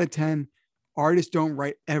 times out of 10, artists don't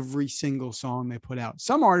write every single song they put out.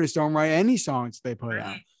 Some artists don't write any songs they put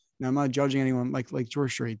out. Now I'm not judging anyone like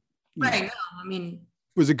George Strait. Right. No, I mean,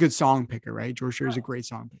 was a good song picker, right? George Strait is a great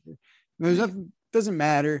song picker. There's nothing, doesn't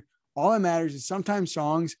matter. All that matters is sometimes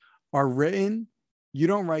songs are written, you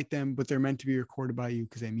don't write them, but they're meant to be recorded by you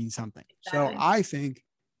because they mean something. Exactly. So I think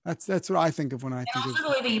that's what I think of when I think also the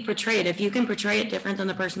way that you portray it. If you can portray it different than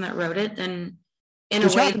the person that wrote it, then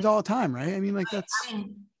which happens all the time, right? I mean, like that's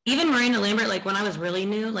even Miranda Lambert. Like when I was really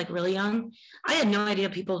new, like really young, I had no idea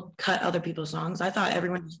people cut other people's songs. I thought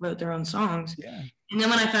everyone just wrote their own songs. Yeah. And then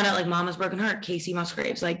when I found out like Mama's Broken Heart, Casey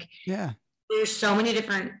Musgraves, like there's so many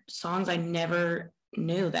different songs I never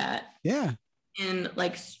knew that. Yeah. And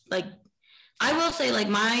like I will say like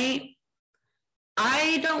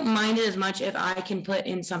I don't mind it as much if I can put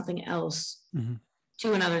in something else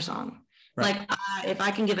to another song. Right. Like if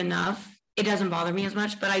I can give enough, it doesn't bother me as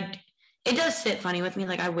much, but it does sit funny with me.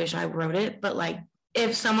 Like I wish I wrote it, but like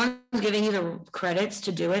if someone's giving you the credits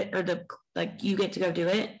to do it or you get to go do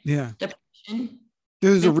it. Yeah.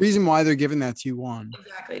 There's a reason why they're giving that to you, one.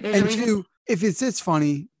 Exactly. And two, if it's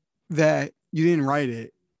funny that you didn't write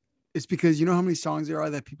it, it's because you know how many songs there are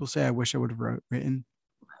that people say, I wish I would have written.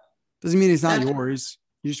 Doesn't mean it's not yours.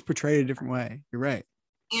 You just portray it a different way. You're right.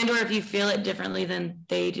 And or if you feel it differently than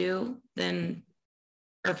they do,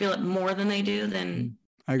 or feel it more than they do, then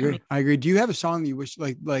I agree. Do you have a song that you wish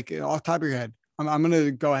like off the top of your head? I'm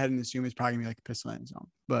gonna go ahead and assume it's probably gonna be like a Pistol Ann song,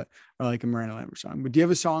 or like a Miranda Lambert song. But do you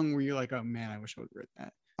have a song where you're like, oh man, I wish I would have written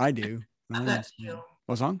that? I do. I've got 2.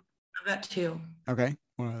 What song? I've got 2. Okay.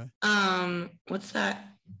 What are they? What's that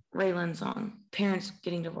Raylan song? Parents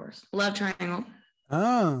Getting Divorced. Love Triangle.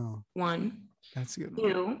 Oh. 1. That's a good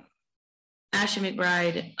one. 2. Ashley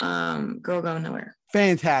McBryde, Girl Going Nowhere.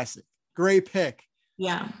 Fantastic. Great pick.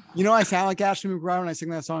 Yeah. You know, I sound like Ashley McBryde when I sing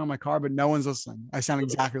that song in my car, but no one's listening. I sound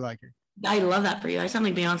exactly like her. I love that for you. I sound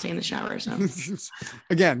like Beyonce in the shower, so no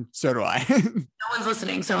Again, so do I. one's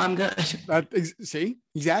listening, so I'm good. See,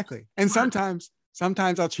 exactly. And sometimes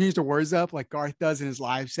I'll change the words up like Garth does in his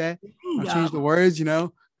live set. I'll change the words, get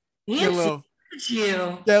a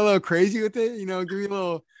little crazy with it, give me a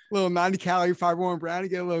little 90 calorie 5-1 brownie,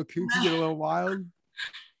 get a little kooky, get a little wild.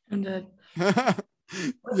 I'm dead.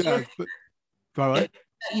 Yeah. What?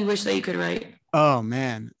 You wish that you could write. Oh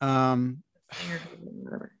man.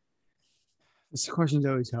 This question's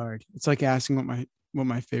always hard. It's like asking what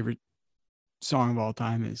my favorite song of all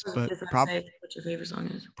time is, but probably what your favorite song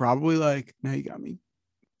is. Probably like Now You Got Me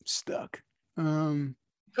Stuck.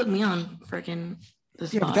 Put me on freaking the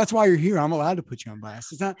spot. Yeah, but that's why you're here. I'm allowed to put you on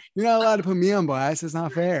blast. You're not allowed to put me on blast. It's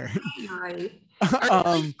not fair. You're right.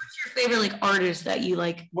 What's your favorite like artist that you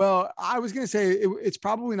like? Well, I was gonna say it's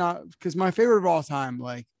probably not, because my favorite of all time,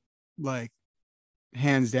 like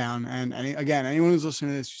hands down. And anyone who's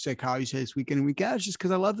listening to this, you say Kyle, you say this weekend and week out, it's just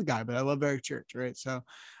because I love the guy, but I love Eric Church, right? So,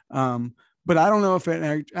 but I don't know if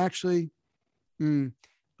it actually,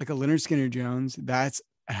 like a Leonard Skinner Jones, that's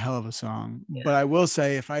a hell of a song. Yeah. But I will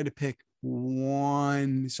say, if I had to pick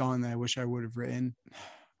one song that I wish I would have written,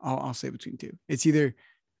 I'll say between two. It's either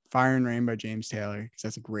Fire and Rain by James Taylor, because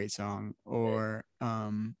that's a great song, or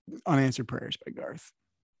Unanswered Prayers by Garth.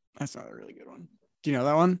 That's not a really good one. Do you know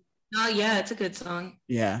that one? Oh yeah, it's a good song.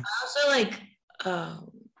 Yeah. I also like, oh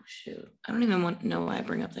shoot, I don't even know why I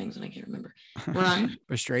bring up things and I can't remember. Run.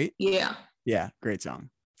 Or Straight? Yeah. Yeah, great song.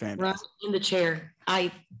 Fantastic. Run in the Chair.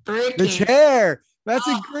 The Chair. That's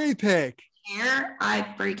a great pick. Chair.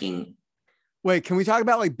 Wait, can we talk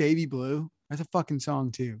about like Baby Blue? That's a fucking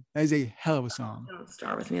song too. That is a hell of a song. Don't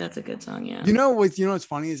start with me. That's a good song. Yeah. What's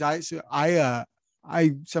funny is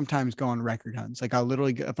I sometimes go on record hunts. Like I'll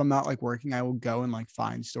literally, if I'm not like working, I will go and like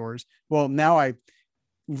find stores. Well, now I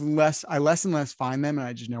less and less find them, and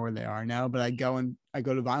I just know where they are now. But I go to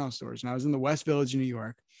vinyl stores, and I was in the West Village in New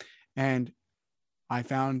York, and I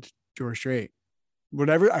found George Strait.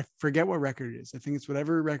 Whatever, I forget what record it is. I think it's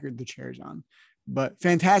whatever record The Chair's on. But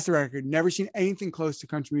fantastic record. Never seen anything close to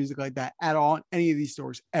country music like that at all in any of these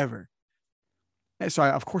stores ever. And so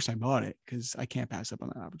of course I bought it because I can't pass up on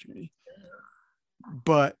that opportunity.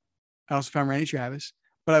 But I also found Randy Travis.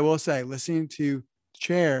 But I will say, listening to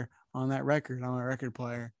Chair on that record, on my record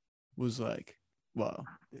player, was like, whoa,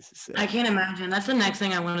 this is sick. I can't imagine. That's the next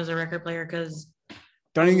thing I want as a record player, because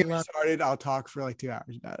don't even get me started. I'll talk for like 2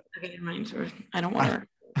 hours about it. Okay, I don't want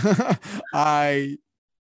to. I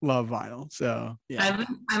love vinyl. So yeah.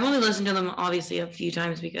 I've only listened to them obviously a few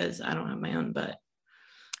times because I don't have my own, but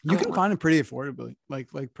you can find them pretty affordably. Like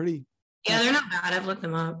pretty. Yeah, they're not bad. I've looked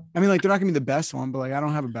them up. I mean, like, they're not gonna be the best one, but like I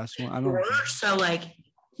don't have a best one. I don't. So like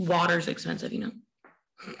water's expensive,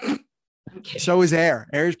 So is air.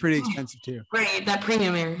 Air is pretty expensive too. Right, that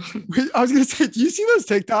premium air. I was gonna say, do you see those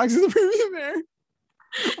TikToks of the premium air?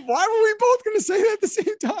 Why were we both gonna say that at the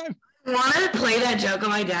same time? I wanted to play that joke on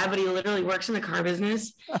my dad, but he literally works in the car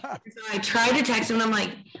business. So I tried to text him and I'm like,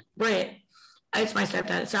 Britt, it's my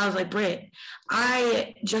stepdad. So I was like, Britt,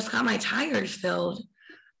 I just got my tires filled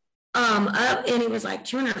up, and he was like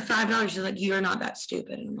 $205. He's like, you're not that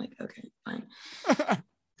stupid. And I'm like, okay, fine.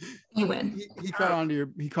 You win. He caught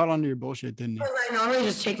onto your bullshit, didn't he? I normally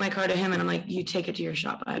just take my car to him and I'm like, you take it to your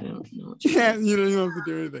shop. I don't know. Yeah, you don't have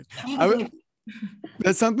to do anything.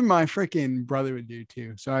 That's something my freaking brother would do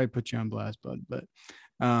too. Sorry I put you on blast, bud. But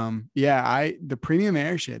the premium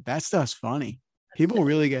air shit, that stuff's funny. People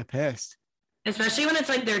really get pissed. Especially when it's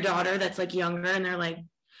like their daughter that's like younger and they're like,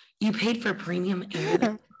 you paid for premium air.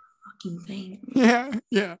 Fucking thing. Yeah.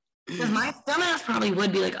 Because my dumbass probably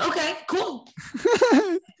would be like, okay, cool.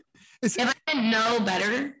 If I didn't know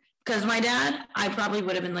better, because my dad, I probably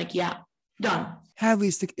would have been like, yeah, done. At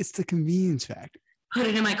least it's the convenience factor. Put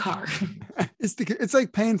it in my car. It's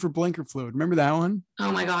like paying for blinker fluid. Remember that one?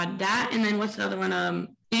 Oh my God, that. And then what's the other one?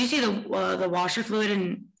 Did you see the washer fluid?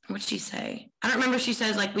 And what'd she say? I don't remember. She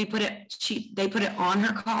says like they put it on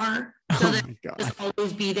her car so that just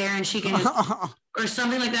always be there, and she can just, or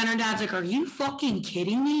something like that. And her dad's like, "Are you fucking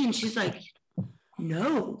kidding me?" And she's like,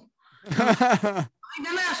 "No." My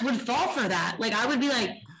dumbass would fall for that. Like I would be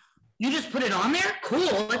like, "You just put it on there?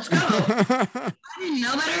 Cool, let's go." I didn't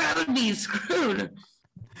know better. I would be screwed.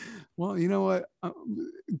 Well, you know what?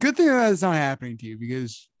 Good thing that it's not happening to you,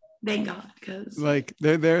 because thank God, because like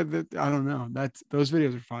they're I don't know. Those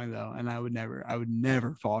videos are funny though, and I would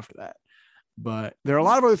never fall for that. But there are a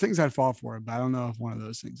lot of other things I'd fall for, but I don't know if one of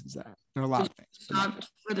those things is that. There are a lot of things. Not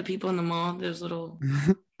for the people in the mall. There's little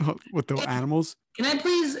with the animals. Can I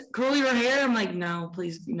please curl your hair? I'm like, no,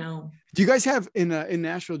 please, no. Do you guys have in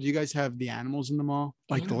Nashville? Do you guys have the animals in the mall,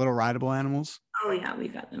 like the little rideable animals? Oh yeah, we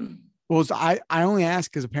got them. Well, so I only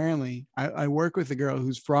ask because apparently I work with a girl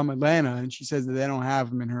who's from Atlanta and she says that they don't have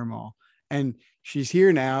them in her mall. And she's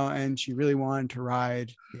here now and she really wanted to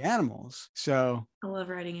ride the animals. So I love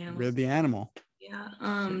riding ride animals. the animal. Yeah.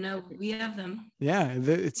 No, we have them. Yeah,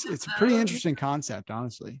 it's a pretty interesting concept,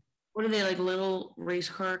 honestly. What are they, like little race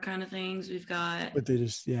car kind of things? We've got. But they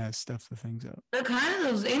just stuff the things up. They're kind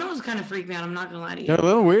of those animals kind of freak me out. I'm not gonna lie to you. They're a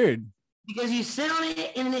little weird because you sit on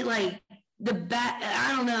it and it like the bat.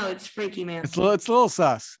 I don't know. It's freaky, man. It's a little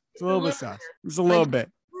sus. It's a little bit sus. It's a little bit.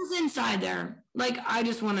 Who's inside there? Like, I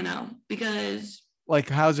just want to know because. Like,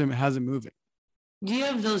 how's it moving? Do you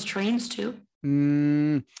have those trains too?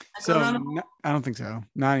 So I don't think so.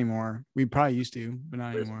 Not anymore. We probably used to, but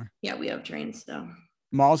not anymore. Yeah, we have trains. So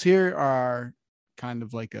malls here are kind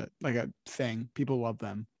of like a thing. People love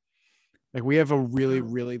them. Like, we have a really,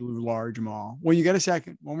 really large mall. When you get a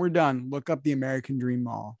second, when we're done, look up the American Dream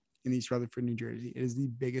Mall in East Rutherford, New Jersey. It is the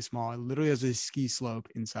biggest mall. It literally has a ski slope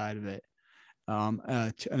inside of it.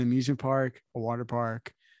 An amusement park, a water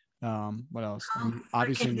park. What else?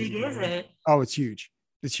 Obviously, big is it? Oh, it's huge.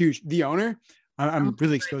 It's huge. The owner, I'm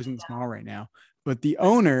really exposing this mall right now, but the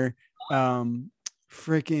owner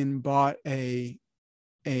freaking bought a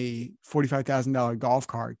 $45,000 golf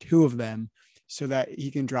cart, 2 of them, so that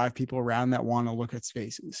he can drive people around that want to look at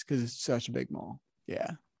spaces because it's such a big mall.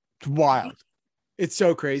 Yeah. It's wild. It's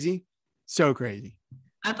so crazy. So crazy.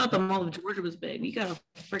 I thought the Mall of Georgia was big. You got a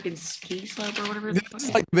freaking ski slope or whatever.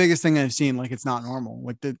 It's like the biggest thing I've seen. Like, it's not normal.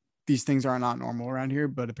 Like, these things are not normal around here,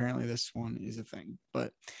 but apparently this one is a thing.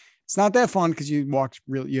 But it's not that fun because you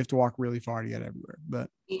have to walk really far to get everywhere.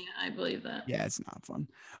 But yeah, I believe that. Yeah, it's not fun.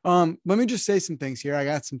 Let me just say some things here. I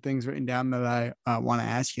got some things written down that I want to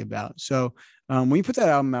ask you about. So when you put that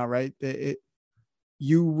album out, right,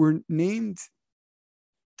 you were named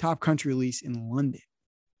top country release in London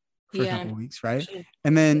for a couple of weeks, right?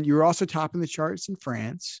 And then you were also topping the charts in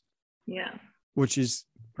France. Yeah. Which is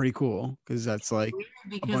pretty cool because that's like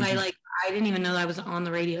because I didn't even know that I was on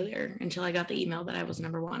the radio there until I got the email that I was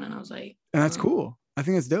number 1, and I was like, and that's cool. I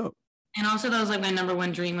think that's dope. And also that was like my number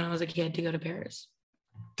 1 dream when I was a kid, to go to Paris.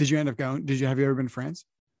 Did you end up going? Have you ever been to France?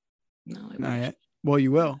 No, not yet. Well,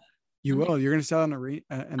 you will. You will. You're going to sell an arena.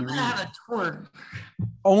 I'm going to have a tour.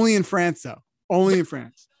 Only in France, though. Only in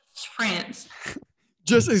France. France.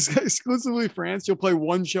 Just exclusively France. You'll play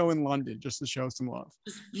 1 show in London just to show some love.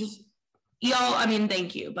 Just y'all, I mean,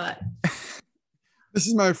 thank you, but this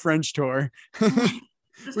is my French tour.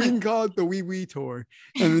 We can call it the Wee Wee tour,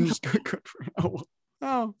 and then just go.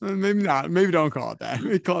 Oh, maybe not. Maybe don't call it that.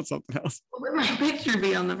 Maybe call it something else. Where my picture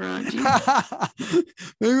be on the front?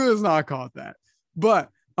 Maybe let's not call it that. But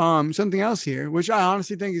something else here, which I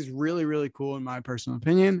honestly think is really, really cool in my personal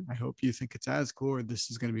opinion. I hope you think it's as cool, or this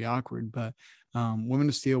is going to be awkward. But Women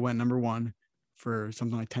of Steel went number 1 for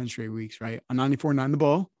something like 10 straight weeks, right? On 94.9 The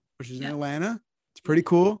Bull, which is in Atlanta. It's pretty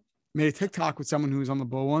cool. Made a TikTok with someone who was on The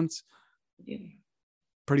Bull once.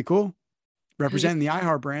 Pretty cool. Representing the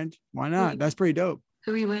iHeart brand. Why not? That's pretty dope.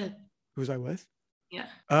 Who are you with? Who was I with? Yeah.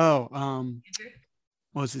 Oh,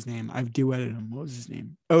 what was his name? I've duetted him. What was his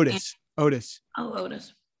name? Otis. Otis. Oh,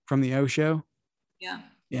 Otis. From the O Show. Yeah.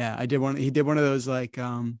 Yeah, I did one. He did one of those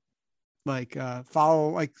follow,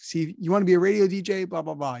 like, see, you want to be a radio DJ, blah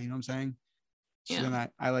blah blah. You know what I'm saying? So then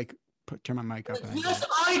I turn my mic up. Yes,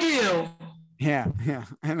 I do. Yeah,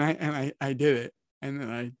 and I did it, and then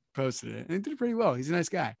I posted it, and it did pretty well. He's a nice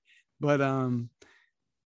guy, but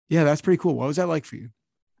yeah, that's pretty cool. What was that like for you?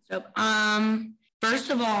 So, first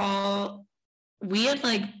of all, we had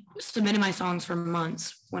like submitted my songs for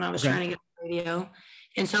months when I was trying to get on the radio,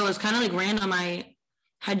 and so it was kind of like random. I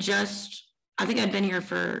think I'd been here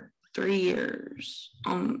for 3 years,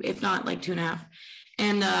 if not like 2.5.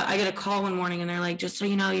 And I get a call one morning and they're like, just so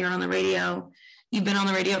you know, you're on the radio. You've been on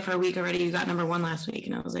the radio for a week already. You got number 1 last week.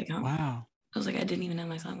 And I was like, oh. Wow. I was like, I didn't even know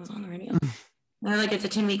my song was on the radio. They're like, it's a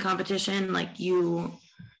 10-week competition. Like, you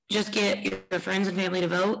just get your friends and family to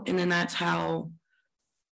vote. And then that's how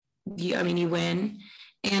you win.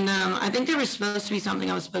 And I think there was supposed to be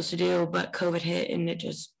something I was supposed to do, but COVID hit and it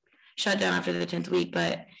just shut down after the 10th week.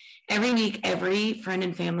 But every week, every friend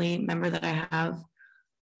and family member that I have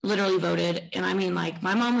literally voted. And I mean, like,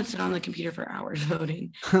 my mom would sit on the computer for hours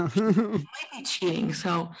voting. She might be cheating,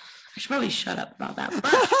 so I should probably shut up about that.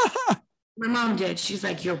 But my mom did. She's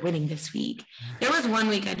like, you're winning this week. There was one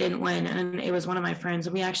week I didn't win, and it was one of my friends,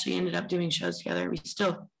 and we actually ended up doing shows together. We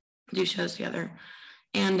still do shows together.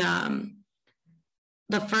 And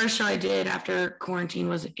the first show I did after quarantine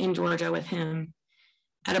was in Georgia with him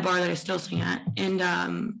at a bar that I still sing at. And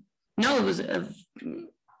it was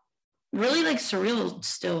really like surreal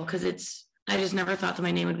still, because I just never thought that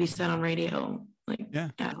my name would be said on radio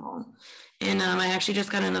like at all. And I actually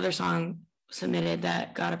just got another song submitted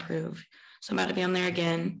that got approved, so I'm about to be on there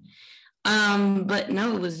again. But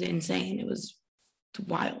no, it was insane. It was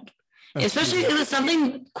wild. Especially it was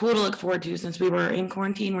something cool to look forward to since we were in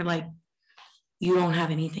quarantine. We're like, you don't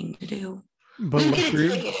have anything to do. But we get a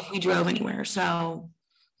ticket if we drove anywhere. So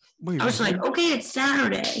I was like, okay, it's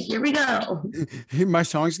Saturday. Here we go. My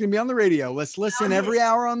song's gonna be on the radio. Let's listen every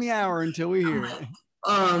hour on the hour until we hear it.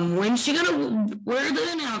 When's she gonna? Where are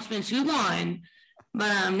the announcements? Who won?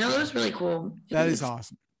 But no, it was really cool. That is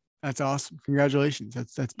awesome. That's awesome. Congratulations.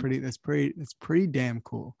 That's pretty damn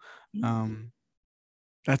cool.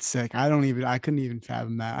 That's sick. I couldn't even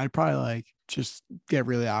fathom that. I'd probably like just get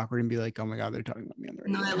really awkward and be like, oh my God, they're talking about me on the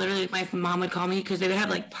radio. No, literally my mom would call me because they would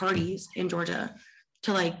have like parties in Georgia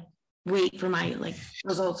to like wait for my like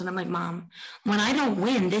results. And I'm like, Mom, when I don't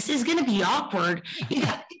win, this is going to be awkward. You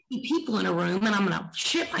got 50 people in a room and I'm going to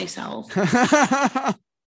shit myself.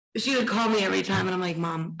 She would call me every time and I'm like,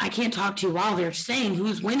 Mom, I can't talk to you while they're saying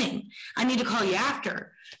who's winning. I need to call you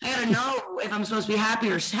after. I got to know if I'm supposed to be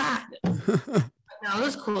happy or sad. No, it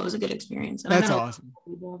was cool. It was a good experience. And that's awesome.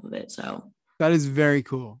 Both of it, so that is very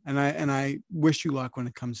cool. And I wish you luck when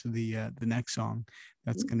it comes to the next song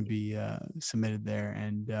that's going to be submitted there.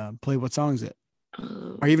 And play, what song is it?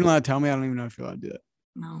 Are you even allowed to tell me? I don't even know if you're allowed to do it.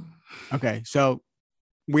 No. Okay, so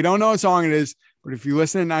we don't know what song it is, but if you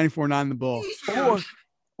listen to 94.9 The Bull,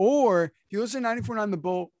 or if you listen to 94.9 The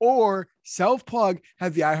Bull, or self-plug,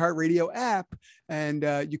 have the iHeartRadio app, and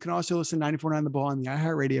you can also listen to 94.9 The Bull on the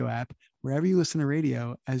iHeartRadio app, wherever you listen to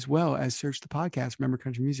radio, as well as search the podcast, Remember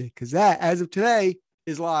Country Music, because that, as of today,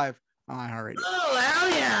 is live on iHeartRadio. Oh, hell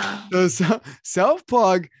yeah. So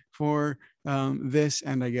self-plug for this,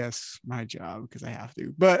 and I guess my job, because I have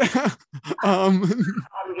to, but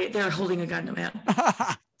they're holding a gun to man.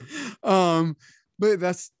 But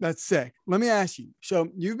that's sick. Let me ask you. So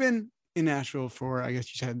you've been in Nashville for, I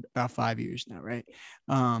guess you said, about 5 years now, right?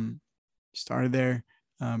 Started there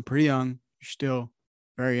pretty young. You're still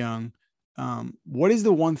very young. What is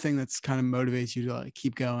the one thing that's kind of motivates you to like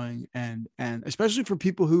keep going, and especially for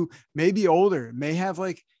people who may be older, may have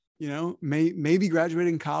like, you know, may be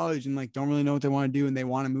graduating college and like don't really know what they want to do and they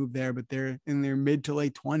want to move there, but they're in their mid to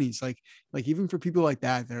late 20s. Like even for people like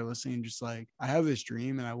that, they're listening, just like, I have this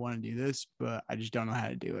dream and I want to do this, but I just don't know how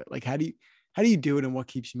to do it. Like, how do you do it, and what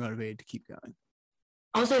keeps you motivated to keep going?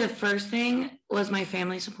 I'll say the first thing was my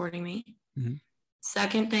family supporting me. Mm-hmm.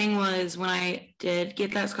 Second thing was when I did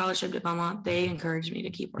get that scholarship to Belmont, they encouraged me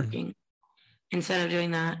to keep working instead of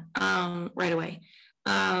doing that right away.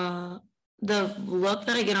 The look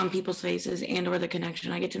that I get on people's faces and or the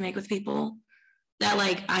connection I get to make with people that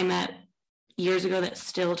like I met years ago that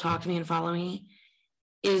still talk to me and follow me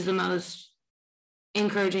is the most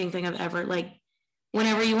encouraging thing I've ever, like,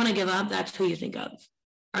 whenever you want to give up, that's who you think of,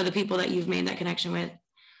 are the people that you've made that connection with.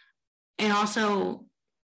 And also,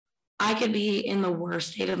 I could be in the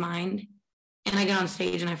worst state of mind and I get on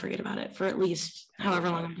stage and I forget about it for at least however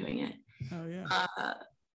long I'm doing it. Oh yeah.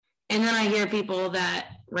 And then I hear people that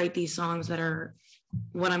write these songs that are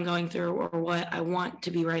what I'm going through or what I want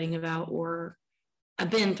to be writing about or I've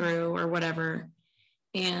been through or whatever.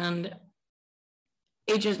 And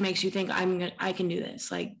it just makes you think I can do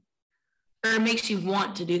this. Like, or it makes you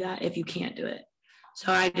want to do that if you can't do it.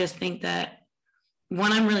 So I just think that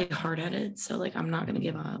one, I'm really hard-headed. So like, I'm not going to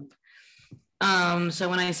give up. So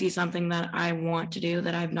when I see something that I want to do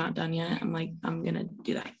that I've not done yet, I'm like, I'm going to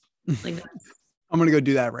do that. Like, I'm going to go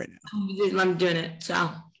do that right now. I'm doing it.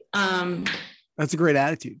 So, that's a great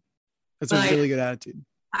attitude. That's a really good attitude.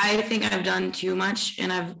 I think I've done too much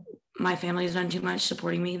and my family's done too much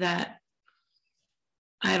supporting me that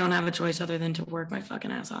I don't have a choice other than to work my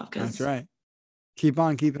fucking ass off. That's right. Keep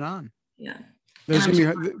on keeping on. Yeah.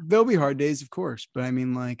 There'll be hard days, of course, but I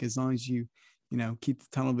mean, like, as long as you keep the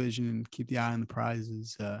tunnel vision and keep the eye on the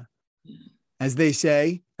prizes, as they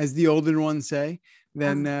say, as the older ones say,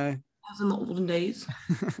 then as in the olden days,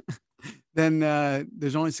 then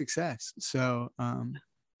there's only success. So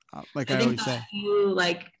like I always say,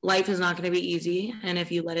 life is not going to be easy, and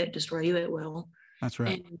if you let it destroy you, it will. That's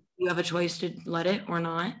right. And you have a choice to let it or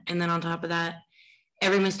not. And then on top of that,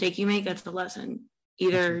 every mistake you make, that's the lesson.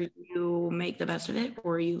 Either you make the best of it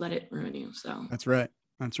or you let it ruin you. So that's right.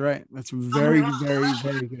 That's a very, very,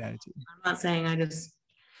 very good attitude. I'm not saying I just.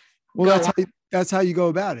 Well, that's how you go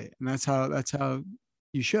about it, and that's how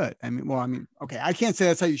you should. Okay, I can't say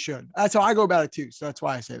that's how you should. That's how I go about it too. So that's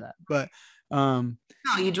why I say that. But no,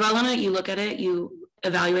 you dwell on it, you look at it, you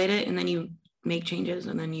evaluate it, and then you make changes,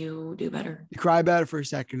 and then you do better. You cry about it for a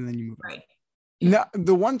second, and then you move on. Right. No,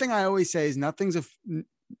 the one thing I always say is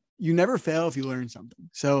you never fail if you learn something.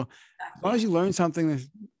 So as long as you learn something, there's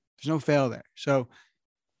no fail there. So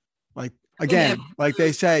like, again, like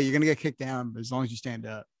they say, you're going to get kicked down, but as long as you stand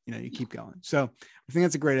up, you keep going. So I think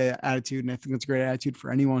that's a great attitude. And I think that's a great attitude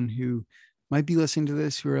for anyone who might be listening to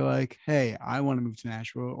this, who are like, hey, I want to move to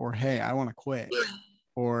Nashville, or, hey, I want to quit,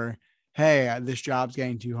 or, hey, this job's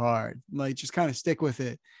getting too hard. Like, just kind of stick with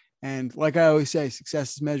it. And like I always say,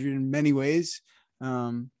 success is measured in many ways.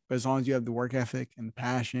 But as long as you have the work ethic and the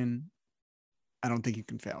passion, I don't think you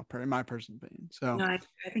can fail, in my personal opinion. So no, I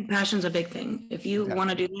think passion's a big thing. If you want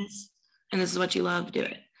to do this and this is what you love, do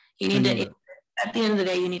it. You need to, at the end of the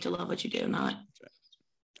day, you need to love what you do, not.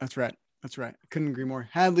 That's right. That's right. I couldn't agree more.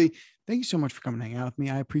 Hadley, thank you so much for coming and hanging out with me.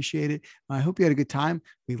 I appreciate it. I hope you had a good time.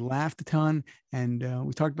 We laughed a ton, and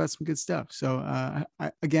we talked about some good stuff. So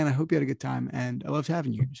again, I hope you had a good time, and I loved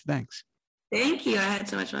having you. So thanks. Thank you. I had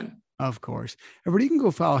so much fun. Of course. Everybody can go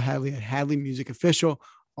follow Hadley at Hadley Music Official,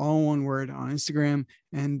 all one word, on Instagram,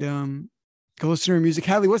 and go listen to her music.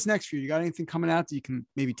 Hadley, what's next for you? You got anything coming out that you can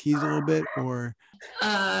maybe tease a little bit? Or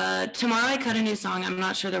tomorrow I cut a new song. I'm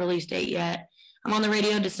not sure the release date yet. I'm on the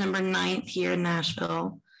radio December 9th here in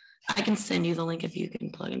Nashville. I can send you the link if you can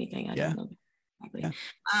plug anything. I don't know exactly.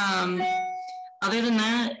 Yeah. Other than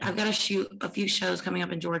that, I've got to shoot a few shows coming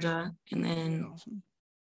up in Georgia, and then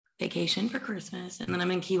vacation for Christmas, and then I'm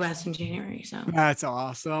in Key West in January. So that's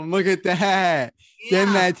awesome. Look at that. Yeah.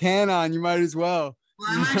 Getting that tan on, you might as well. Well,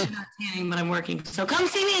 I'm actually not tanning, but I'm working. So come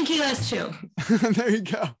see me in Key West too. There you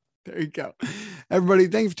go. There you go. Everybody,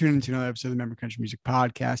 thank you for tuning into another episode of the Remember Country Music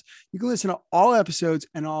Podcast. You can listen to all episodes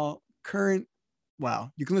and all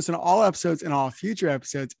you can listen to all episodes and all future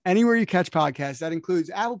episodes anywhere you catch podcasts. That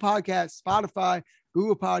includes Apple Podcasts, Spotify,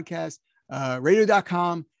 Google Podcasts,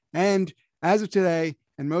 radio.com, and as of today,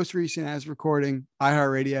 and most recent as recording,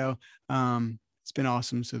 iHeartRadio. It's been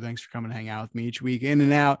awesome. So thanks for coming to hang out with me each week, in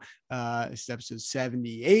and out. This is episode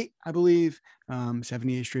 78, I believe.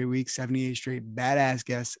 78 straight weeks, 78 straight badass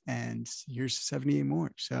guests, and here's 78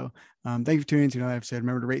 more. So thank you for tuning into another episode.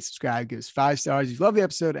 Remember to rate, subscribe, give us 5 stars if you love the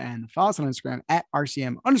episode, and follow us on Instagram at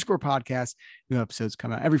RCM_podcast. New episodes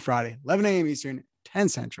come out every Friday, 11 a.m. Eastern, 10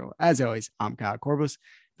 Central. As always, I'm Kyle Corbus.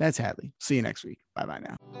 That's Hadley. See you next week. Bye-bye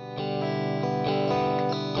now.